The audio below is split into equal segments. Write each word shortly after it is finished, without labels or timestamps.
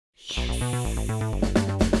Hello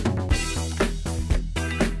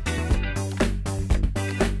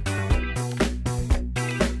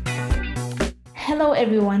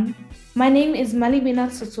everyone, my name is Malebina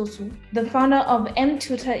TSOTSOTSO, the founder of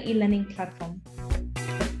MTutor e-learning platform.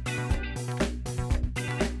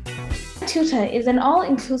 MTutor is an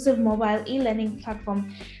all-inclusive mobile e-learning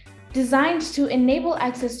platform designed to enable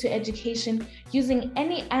access to education using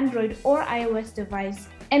any Android or iOS device,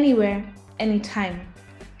 anywhere, anytime.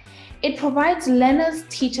 It provides learners,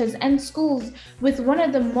 teachers, and schools with one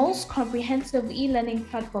of the most comprehensive e-learning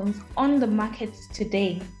platforms on the market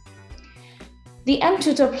today. The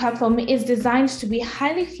MTutor platform is designed to be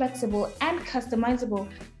highly flexible and customizable,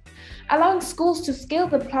 allowing schools to scale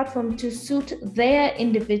the platform to suit their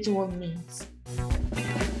individual needs.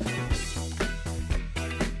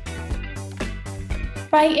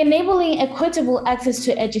 By enabling equitable access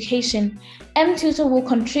to education, MTutor will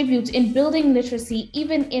contribute in building literacy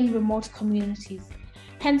even in remote communities,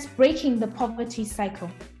 hence breaking the poverty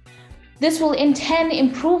cycle. This will in turn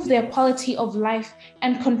improve their quality of life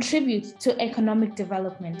and contribute to economic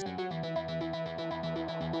development.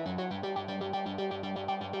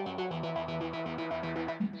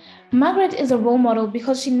 Margaret is a role model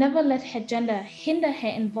because she never let her gender hinder her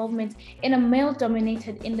involvement in a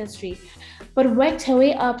male-dominated industry, but worked her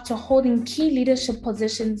way up to holding key leadership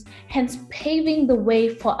positions, hence paving the way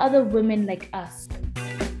for other women like us.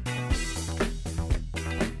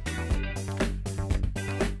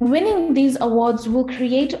 Winning these awards will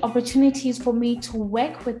create opportunities for me to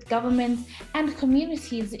work with governments and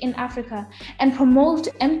communities in Africa and promote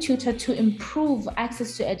MTutor to improve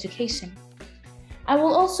access to education. I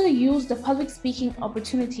will also use the public speaking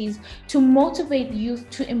opportunities to motivate youth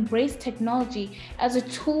to embrace technology as a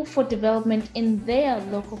tool for development in their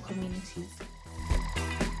local communities.